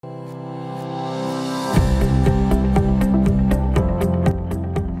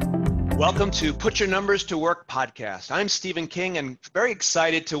Welcome to Put Your Numbers to Work podcast. I'm Stephen King and very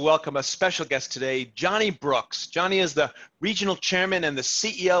excited to welcome a special guest today, Johnny Brooks. Johnny is the regional chairman and the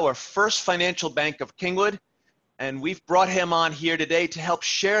CEO of First Financial Bank of Kingwood. And we've brought him on here today to help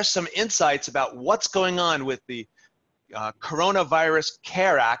share some insights about what's going on with the Coronavirus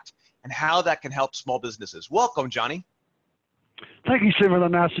CARE Act and how that can help small businesses. Welcome, Johnny. Thank you, Stephen, for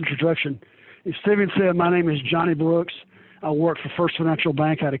that nice introduction. As Stephen said, my name is Johnny Brooks. I work for First Financial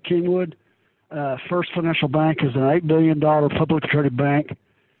Bank out of Kingwood. First Financial Bank is an $8 billion publicly traded bank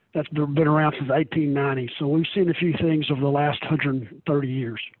that's been around since 1890. So we've seen a few things over the last 130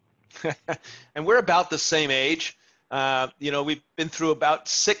 years. And we're about the same age. We've been through about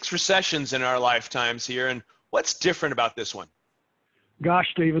 6 recessions in our lifetimes here. And what's different about this one? Gosh,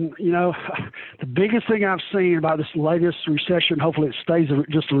 Stephen, the biggest thing I've seen about this latest recession, hopefully it stays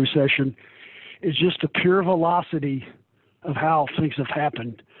just a recession, is just the pure velocity of how things have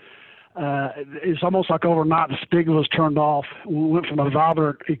happened. It's almost like overnight the spigot was turned off. We went from a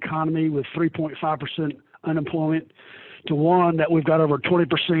vibrant economy with 3.5% unemployment to one that we've got over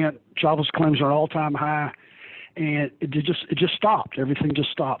 20%. Jobless claims are an all-time high, and it just stopped. Everything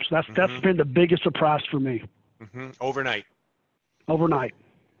just stopped. So that's been the biggest surprise for me. Overnight.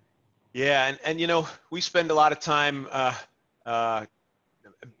 Yeah, and we spend a lot of time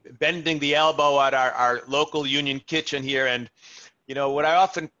bending the elbow at our local union kitchen here. And, what I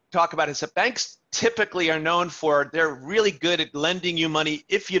often talk about is that banks typically are known for, they're really good at lending you money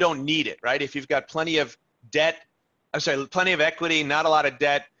if you don't need it, right? If you've got plenty of equity, not a lot of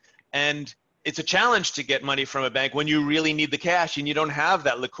debt. And it's a challenge to get money from a bank when you really need the cash and you don't have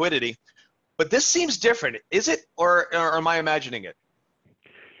that liquidity. But this seems different. Is it, or am I imagining it?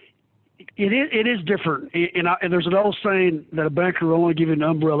 It is different, and there's an old saying that a banker will only give you an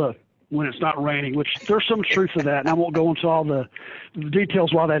umbrella when it's not raining, which there's some truth to that, and I won't go into all the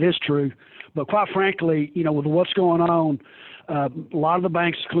details why that is true. But quite frankly, with what's going on, a lot of the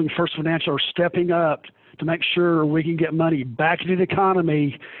banks, including First Financial, are stepping up to make sure we can get money back into the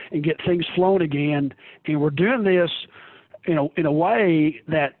economy and get things flowing again. And we're doing this in a way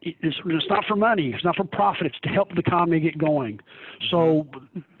that it's not for money, it's not for profit, it's to help the economy get going. So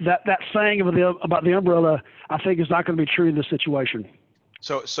that saying about the umbrella, I think, is not going to be true in this situation.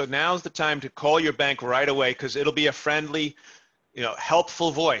 So now's the time to call your bank right away, because it'll be a friendly,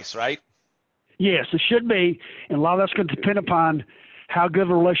 helpful voice, right? Yes, it should be, and a lot of that's going to depend upon how good of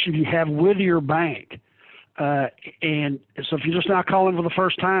a relationship you have with your bank. And so if you're just not calling for the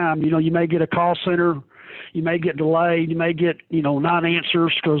first time, you may get a call center. You may get delayed. You may get,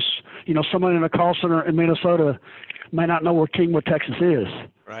 non-answers because, someone in a call center in Minnesota may not know where Kingwood, Texas is.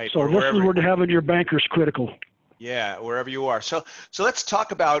 Right. So this is where having your banker is critical. Yeah, wherever you are. So let's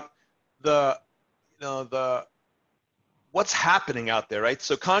talk about what's happening out there, right?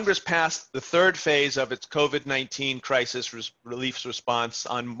 So Congress passed the third phase of its COVID-19 crisis relief response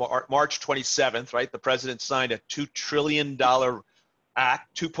on March 27th, right? The president signed a $2 trillion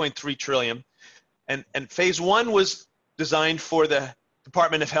act, $2.3 trillion. And phase one was designed for the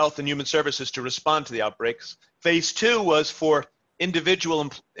Department of Health and Human Services to respond to the outbreaks. Phase two was for individual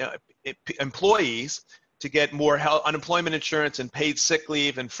employees to get more unemployment insurance and paid sick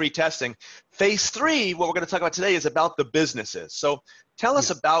leave and free testing. Phase three, what we're going to talk about today, is about the businesses. So tell us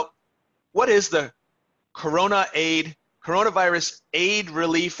about what is the Coronavirus Aid,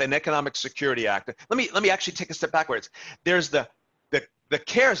 Relief, and Economic Security Act. Let me actually take a step backwards. There's the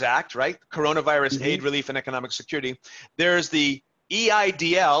CARES Act, right? Coronavirus Aid, Relief, and Economic Security. There's the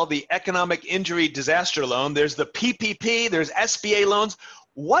EIDL, the Economic Injury Disaster Loan. There's the PPP. There's SBA loans.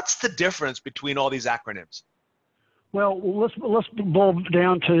 What's the difference between all these acronyms? Well, let's boil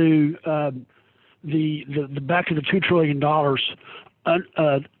down to the back to the $2 trillion.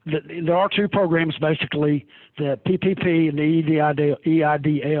 There are two programs, basically, the PPP and the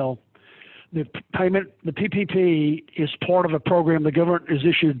EIDL. The PPP is part of a program. The government has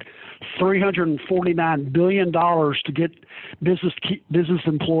issued $349 billion to get business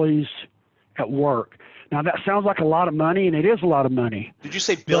employees at work. Now, that sounds like a lot of money, and it is a lot of money. Did you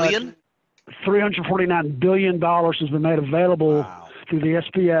say billion? $349 billion has been made available through the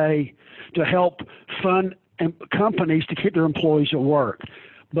SBA to help fund companies to keep their employees at work.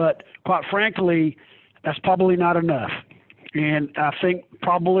 But quite frankly, that's probably not enough. And I think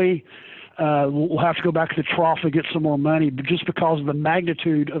probably we'll have to go back to the trough to get some more money, but just because of the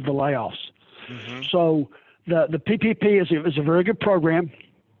magnitude of the layoffs. So the PPP is a very good program.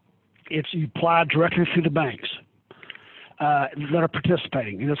 You apply directly through the banks that are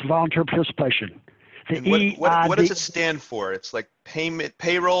participating, and it's voluntary participation. What does it stand for? It's like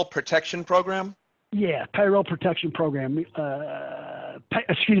payroll protection program? Yeah, payroll protection program.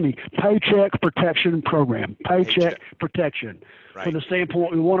 Paycheck Protection Program. Paycheck protection. Right. From the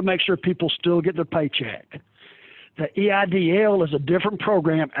standpoint, we want to make sure people still get their paycheck. The EIDL is a different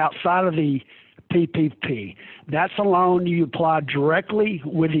program outside of the PPP. That's a loan you apply directly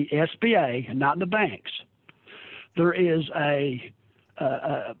with the SBA, not the banks. There is a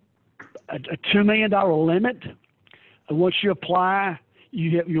 $2 million limit. And once you apply,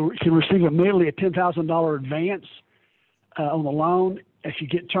 you can receive immediately a $10,000 advance on the loan. If you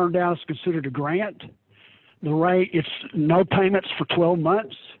get turned down, it's considered a grant. The rate, it's no payments for 12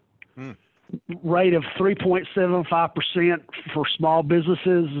 months. Rate of 3.75% for small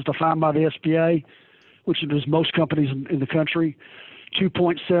businesses is defined by the SBA, which is most companies in the country.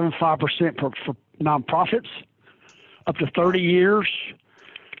 2.75% for nonprofits, up to 30 years,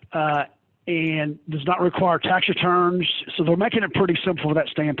 and does not require tax returns. So they're making it pretty simple from that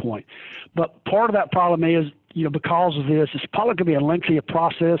standpoint. But part of that problem is, because of this, it's probably going to be a lengthy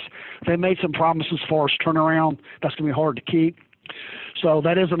process. They made some promises as far as turnaround. That's going to be hard to keep. So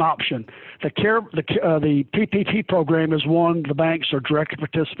that is an option. The PPP program is one the banks are directly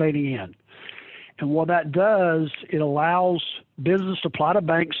participating in. And what that does, it allows business to apply to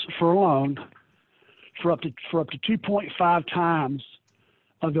banks for a loan for up to 2.5 times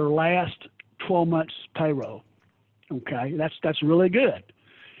of their last 12 months payroll. Okay, that's really good.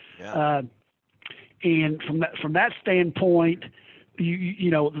 Yeah. And from that standpoint,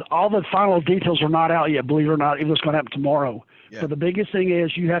 all the final details are not out yet. Believe it or not, even though it's going to happen tomorrow. Yeah. But the biggest thing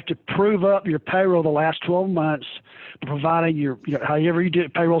is you have to prove up your payroll the last 12 months, providing however you do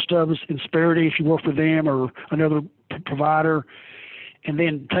payroll stubs, Insperity if you work for them or another provider, and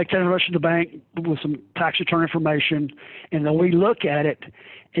then take that information to the bank with some tax return information, and then we look at it,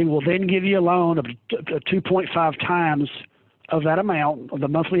 and we'll then give you a loan of 2.5 times of that amount of the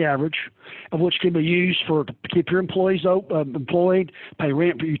monthly average, of which can be used to keep your employees employed, pay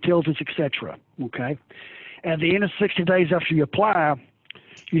rent for utilities, etc. Okay. At the end of 60 days after you apply,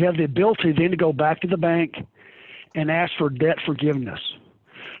 you have the ability then to go back to the bank and ask for debt forgiveness.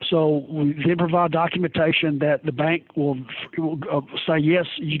 So we then provide documentation that the bank will say, yes,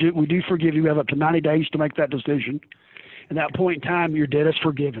 we do forgive you. You have up to 90 days to make that decision. At that point in time, your debt is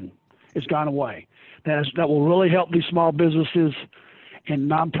forgiven. It's gone away. That will really help these small businesses and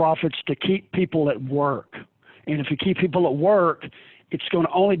nonprofits to keep people at work. And if you keep people at work, it's going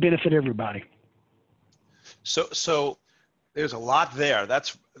to only benefit everybody. So there's a lot there.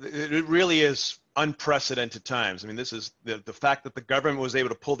 It really is unprecedented times. I mean, this is the fact that the government was able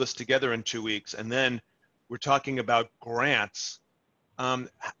to pull this together in 2 weeks, and then we're talking about grants.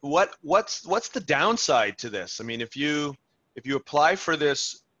 What's the downside to this? I mean, if you apply for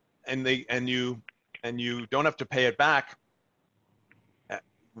this and you don't have to pay it back,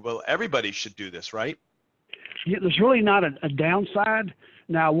 well, everybody should do this, right? Yeah, there's really not a downside.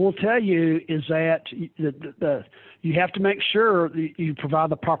 Now, I will tell you is that you have to make sure that you provide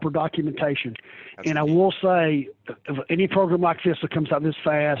the proper documentation. And I will say, if any program like this that comes out this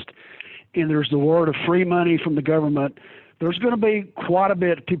fast, and there's the word of free money from the government, there's going to be quite a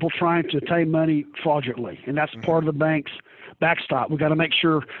bit of people trying to obtain money fraudulently, and that's part of the bank's backstop. We've got to make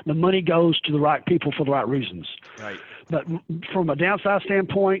sure the money goes to the right people for the right reasons. Right. But from a downside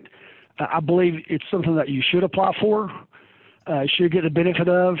standpoint, I believe it's something that you should apply for. Should get the benefit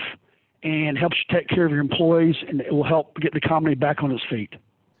of, and helps you take care of your employees, and it will help get the economy back on its feet.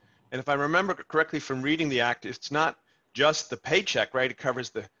 And if I remember correctly from reading the act, it's not just the paycheck, right? It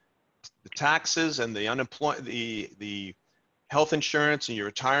covers the taxes and the unemployment, the health insurance and your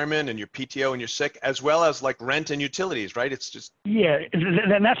retirement and your PTO and your sick, as well as like rent and utilities, right? It's just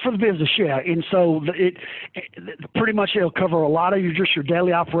and that's for the business, yeah. And so it pretty much it'll cover a lot of your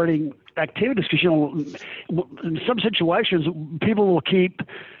daily operating activities, because in some situations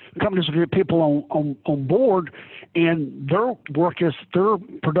companies will get people on board, and their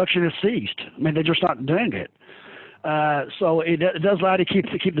production is ceased. I mean, they're just not doing it. So it does allow you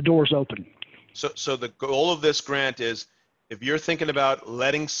to keep the doors open. So the goal of this grant is, if you're thinking about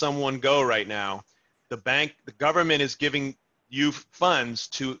letting someone go right now, the government is giving you funds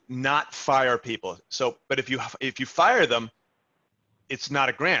to not fire people. So, but if you fire them, it's not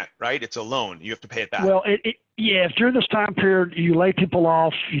a grant, right? It's a loan. You have to pay it back. Well, if during this time period you lay people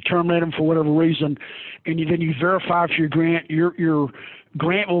off, you terminate them for whatever reason, and then you verify for your grant, your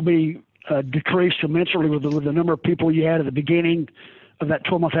grant will be decreased commensurately with the number of people you had at the beginning of that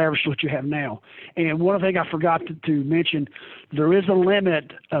 12-month average to what you have now. And one other thing I forgot to mention, there is a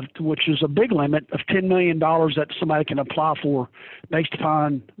limit which is a big limit of $10 million that somebody can apply for based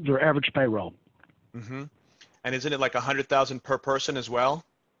upon their average payroll. Mm-hmm. And isn't it like $100,000 per person as well?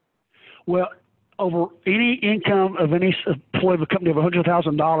 Well, over any income of any employee of a company of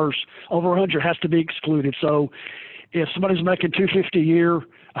 $100,000, over 100 has to be excluded. So if somebody's making $250 a year,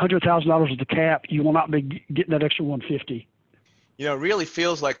 $100,000 is the cap, you will not be getting that extra 150. You know, it really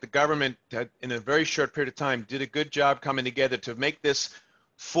feels like the government had, in a very short period of time, did a good job coming together to make this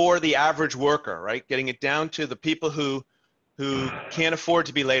for the average worker, right? Getting it down to the people who can't afford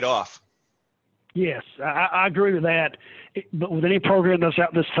to be laid off. Yes, I agree with that. But with any program that's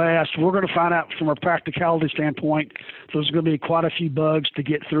out this fast, we're going to find out from a practicality standpoint, there's going to be quite a few bugs to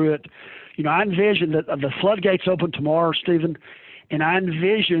get through it. You know, I envision that the floodgates open tomorrow, Stephen, and I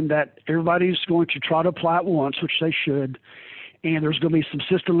envision that everybody's going to try to apply at once, which they should, and there's going to be some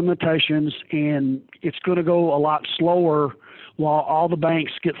system limitations, and it's going to go a lot slower while all the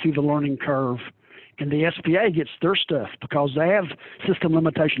banks get through the learning curve, and the SBA gets their stuff because they have system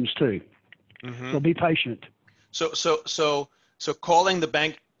limitations too. Mm-hmm. So be patient. So calling the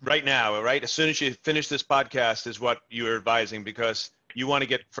bank right now, right? As soon as you finish this podcast is what you're advising because you want to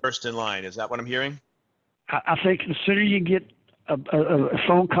get first in line. Is that what I'm hearing? I think the sooner you get a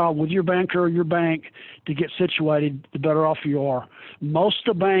phone call with your banker or your bank to get situated, the better off you are. Most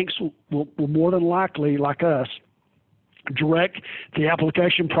of the banks will more than likely, like us, direct the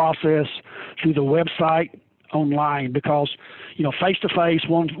application process through the website online because, you know, face-to-face,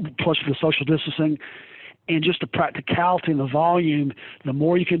 one plus the social distancing, and just the practicality and the volume, the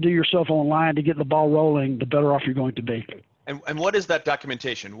more you can do yourself online to get the ball rolling, the better off you're going to be. And what is that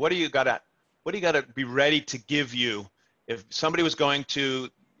documentation? What do you got to be ready to give you if somebody was going to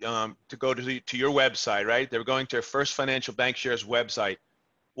go to your website, right? They were going to First Financial Bankshares website.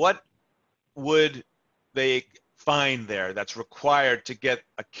 What would they find there that's required to get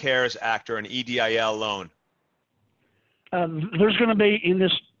a CARES Act or an EIDL loan? There's going to be in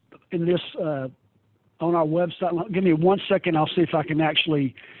this on our website. Give me 1 second. I'll see if I can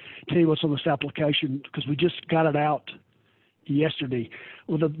actually tell you what's on this application because we just got it out yesterday.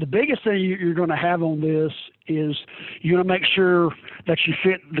 Well, the biggest thing you're going to have on this is you're going to make sure that you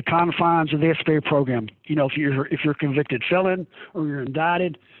fit the confines of the SBA program. You know, if you're a convicted felon or you're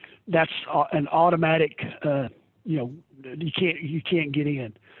indicted, that's an automatic. You know, you can't get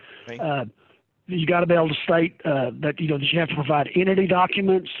in. You got to be able to state that you have to provide entity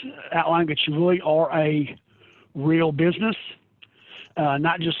documents outlining that you really are a real business,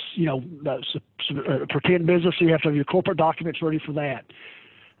 not just pretend business. So you have to have your corporate documents ready for that.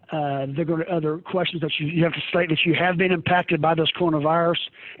 There are going to other questions that you have to state that you have been impacted by this coronavirus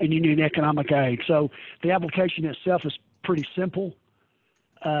and you need economic aid. So the application itself is pretty simple.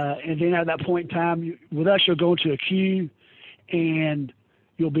 And then at that point in time, with us, you'll go into a queue and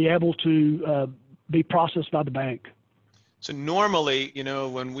you'll be able to be processed by the bank. So normally, you know,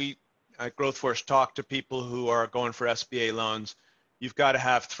 when we at Growth Force talk to people who are going for SBA loans, you've got to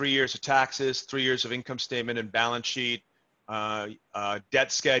have 3 years of taxes, 3 years of income statement and balance sheet,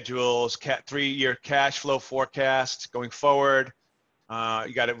 debt schedules, 3-year cash flow forecasts going forward.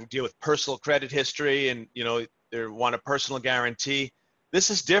 You got to deal with personal credit history and, you know, they want a personal guarantee. This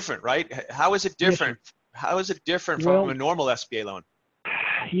is different, right? How is it different? Yes, how is it different from a normal SBA loan?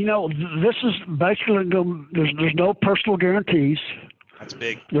 You know, this is basically there's no personal guarantees. That's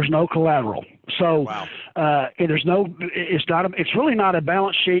big. There's no collateral. So wow. It's really not a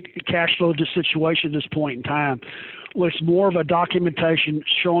balance sheet cash flow situation at this point in time. Well, it's more of a documentation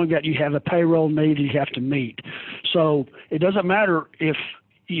showing that you have a payroll need you have to meet. So it doesn't matter if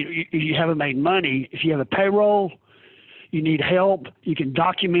you haven't made money. If you have a payroll, you need help, you can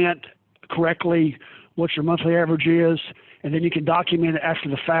document correctly what your monthly average is, and then you can document it after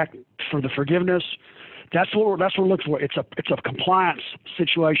the fact for the forgiveness. That's what we're looking for. It's a compliance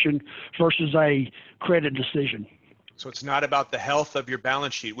situation versus a credit decision. So it's not about the health of your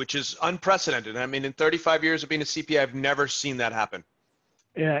balance sheet, which is unprecedented. I mean, in 35 years of being a CPA, I've never seen that happen.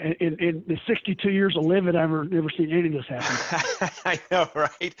 Yeah, in the 62 years of living, I've never seen any of this happen. I know,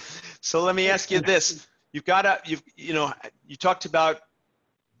 right? So let me ask you this. You talked about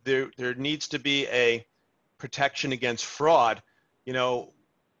there needs to be a protection against fraud. You know,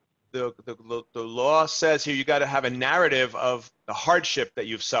 the law says here you got to have a narrative of the hardship that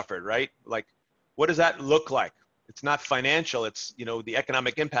you've suffered, right? Like, what does that look like? It's not financial. It's, you know, the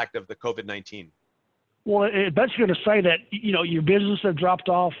economic impact of the COVID-19. Well, that's going to say that, you know, your business have dropped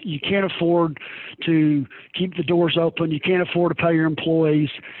off. You can't afford to keep the doors open. You can't afford to pay your employees,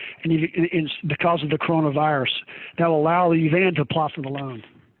 and it's because of the coronavirus. That will allow you then to apply for the loan.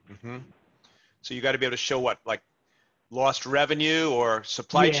 Mm-hmm. So you got to be able to show what, like lost revenue or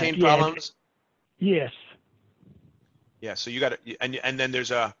supply chain problems? Yes. Yeah. So you got to, and then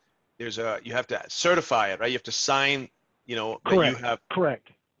there's a you have to certify it, right? You have to sign, you know, correct. That you have. Correct.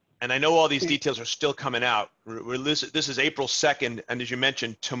 And I know all these details are still coming out. This is April 2nd, and as you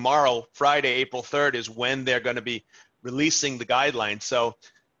mentioned, tomorrow, Friday, April 3rd, is when they're going to be releasing the guidelines. So,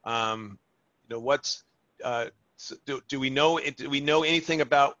 do we know anything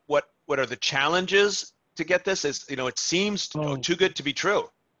about what are the challenges to get this? It seems too good to be true.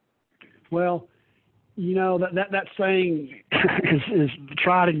 Well, that saying is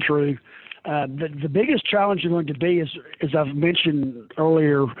tried and true. The biggest challenge is going to be, as I've mentioned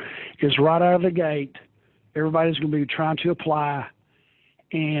earlier, is right out of the gate, everybody's going to be trying to apply.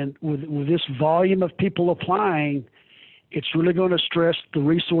 And with this volume of people applying, it's really going to stress the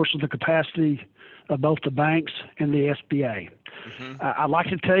resources, the capacity of both the banks and the SBA. Mm-hmm. I'd like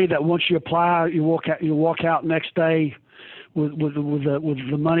to tell you that once you apply, you walk out next day with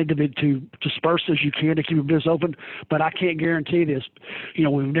the money to disperse as you can to keep your business open, but I can't guarantee this.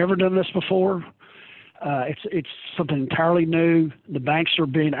 We've never done this before. It's something entirely new. The banks are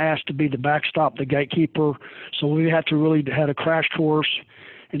being asked to be the backstop, the gatekeeper. So we have to really have a crash course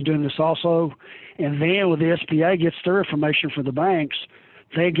in doing this also. And then when the SBA gets their information from the banks,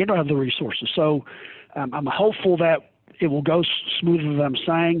 they again don't have the resources. So I'm hopeful that it will go smoother than I'm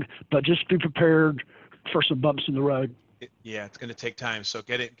saying, but just be prepared for some bumps in the road. Yeah, it's going to take time. So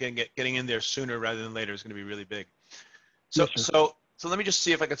getting in there sooner rather than later is going to be really big. So let me just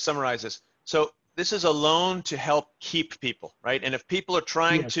see if I can summarize this. So this is a loan to help keep people, right? And if people are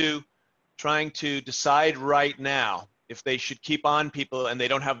trying to decide right now if they should keep on people and they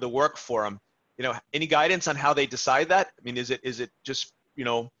don't have the work for them, any guidance on how they decide that? I mean, is it just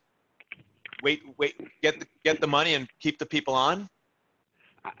wait, get the money and keep the people on?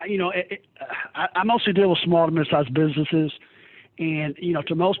 I mostly deal with small to mid-sized businesses, and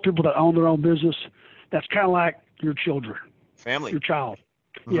to most people that own their own business, that's kind of like your children, family, your child,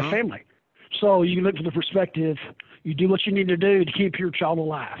 mm-hmm. Family. So you look from the perspective, you do what you need to do to keep your child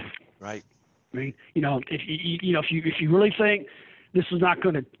alive. Right. I mean, if you really think this is not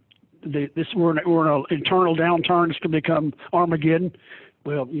going to, we're in an internal downturn, it's going to become Armageddon.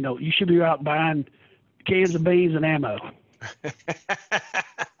 Well, you should be out buying cans of beans and ammo.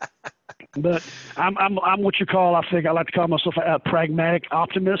 But I'm what you call, I like to call myself a pragmatic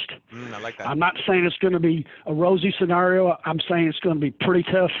optimist. I like that. I'm not saying it's going to be a rosy scenario. I'm saying it's going to be pretty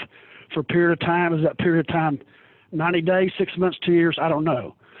tough for a period of time. Is that period of time 90 days, 6 months, 2 years? I don't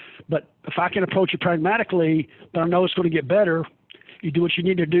know. But if I can approach it pragmatically, but I know it's going to get better, you do what you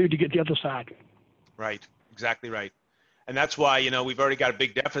need to do to get the other side. Right. Exactly right. And that's why, we've already got a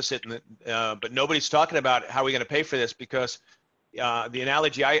big deficit, but nobody's talking about how we're going to pay for this, because the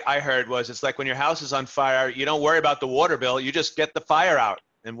analogy I heard was, it's like when your house is on fire, you don't worry about the water bill, you just get the fire out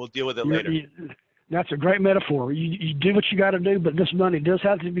and we'll deal with it later. That's a great metaphor. You do what you got to do, but this money does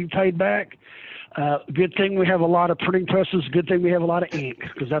have to be paid back. Good thing we have a lot of printing presses. Good thing we have a lot of ink,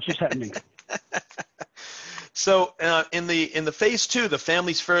 because that's what's happening. So in the phase 2, the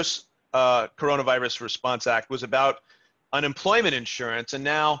Families First Coronavirus Response Act was about unemployment insurance, and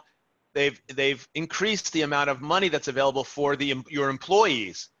now they've increased the amount of money that's available for your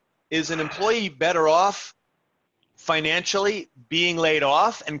employees. Is an employee better off financially being laid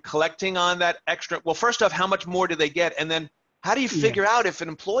off and collecting on that extra? Well, first off, how much more do they get, and then how do you figure out if an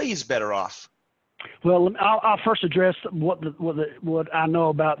employee is better off? Well, I'll first address what I know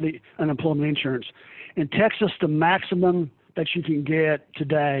about the unemployment insurance. In Texas, the maximum that you can get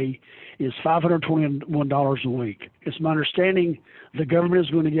today is $521 a week. It's my understanding the government is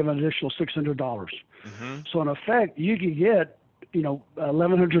going to give an additional $600. Mm-hmm. So in effect, you can get,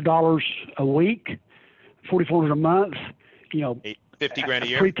 $1,100 a week, $4,400 a month, $50,000 a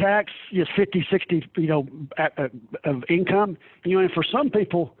year. Pre-tax, yes, 50, 60, of income. And for some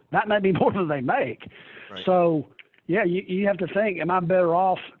people, that may be more than they make. Right. So, yeah, you have to think, am I better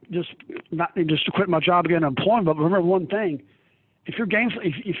off just to quit my job and get unemployment? But remember one thing, if you're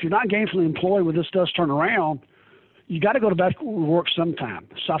not gainfully employed when this does turn around, you got to go back to work sometime.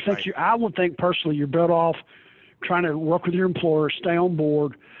 So I think right. I would think personally you're better off trying to work with your employer, stay on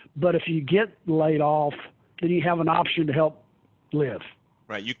board. But if you get laid off, then you have an option to help live.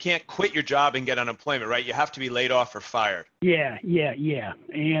 Right. You can't quit your job and get unemployment, right? You have to be laid off or fired. Yeah.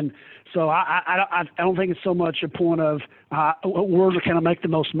 And so I don't think it's so much a point of where can I make the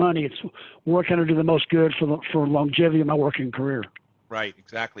most money. It's where can I do the most good for longevity of my working career. Right.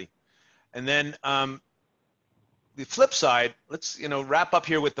 Exactly. And then the flip side, let's wrap up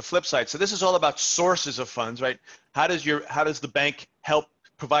here with the flip side. So this is all about sources of funds, right? How does the bank help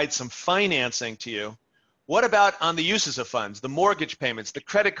provide some financing to you? What about on the uses of funds, the mortgage payments, the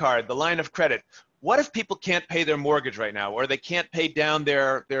credit card, the line of credit? What if people can't pay their mortgage right now, or they can't pay down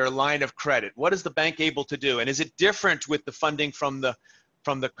their line of credit? What is the bank able to do? And is it different with the funding from the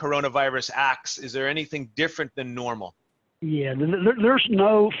from the coronavirus acts? Is there anything different than normal? Yeah, there's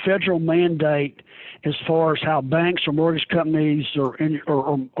no federal mandate as far as how banks or mortgage companies or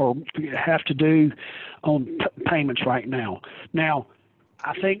have to do on payments right now. Now,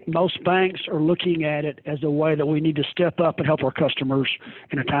 I think most banks are looking at it as a way that we need to step up and help our customers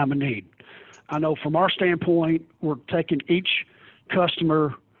in a time of need. I know from our standpoint, we're taking each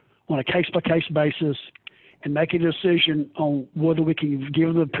customer on a case-by-case basis and making a decision on whether we can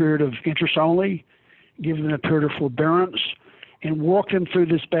give them a period of interest only, give them a period of forbearance, and work them through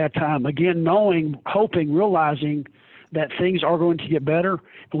this bad time. Again, knowing, hoping, realizing that things are going to get better,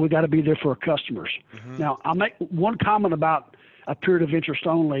 and we got to be there for our customers. Mm-hmm. Now, I'll make one comment about a period of interest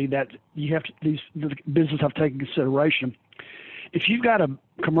only that you have to, the business have taken consideration. If you've got a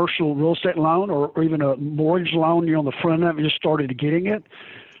commercial real estate loan or even a mortgage loan, you're on the front end and just started getting it,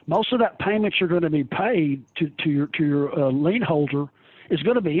 most of that payment you're going to be paid to your lien holder is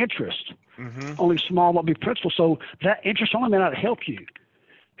going to be interest. Mm-hmm. Only small will be principal. So that interest only may not help you.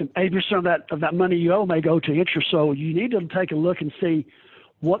 And 80% of that money you owe may go to interest. So you need to take a look and see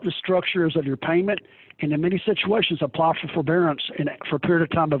what the structure is of your payment, and in many situations apply for forbearance for a period of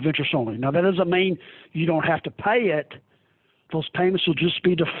time of interest only. Now that doesn't mean you don't have to pay it. Those payments will just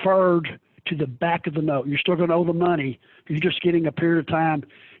be deferred to the back of the note. You're still going to owe the money. You're just getting a period of time,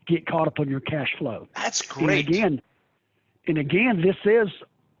 get caught up on your cash flow. That's great. And again, this is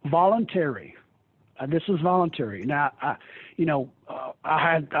voluntary. This is voluntary. Now,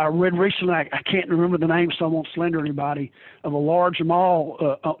 I read recently, I can't remember the name, so I won't slander anybody, of a large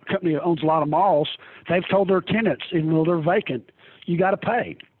mall company that owns a lot of malls. They've told their tenants, even though they're vacant, you got to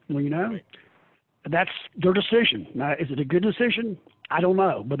pay. Well, that's their decision. Now, is it a good decision? I don't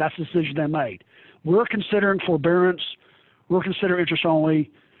know, but that's the decision they made. We're considering forbearance. We're considering interest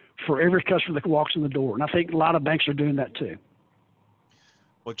only for every customer that walks in the door. And I think a lot of banks are doing that too.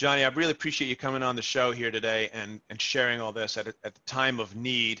 Well, Johnny, I really appreciate you coming on the show here today and sharing all this at the time of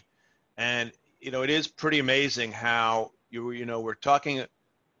need. And, it is pretty amazing how we're talking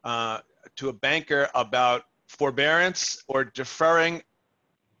to a banker about forbearance or deferring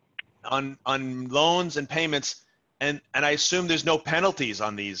on loans and payments. And I assume there's no penalties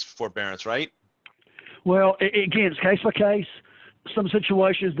on these forbearance, right? Well, again, it's case by case. Some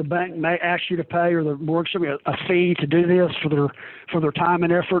situations the bank may ask you to pay, or the mortgage company a fee to do this for their time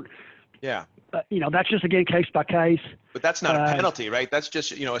and effort. Yeah. That's just, again, case by case. But that's not a penalty, right? That's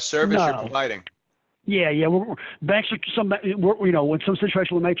just a service you're providing. Yeah. Banks are in some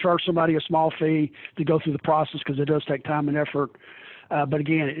situations we may charge somebody a small fee to go through the process because it does take time and effort. But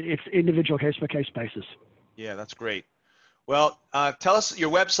again, it's individual case by case basis. Yeah, that's great. Well, tell us your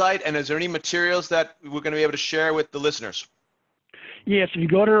website, and is there any materials that we're going to be able to share with the listeners? Yes, if you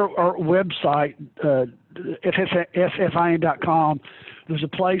go to our website, ffin.com, there's a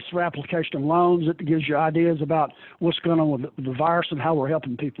place for application of loans that gives you ideas about what's going on with the virus and how we're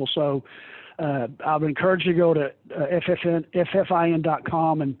helping people. So I would encourage you to go to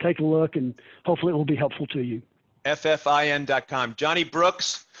ffin.com and take a look, and hopefully it will be helpful to you. ffin.com. Johnny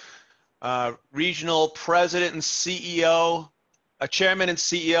Brooks, Regional President and CEO, Chairman and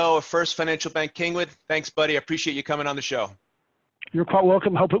CEO of First Financial Bank Kingwood. Thanks, buddy. I appreciate you coming on the show. You're quite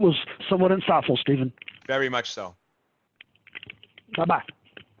welcome. Hope it was somewhat insightful, Stephen. Very much so. Bye-bye.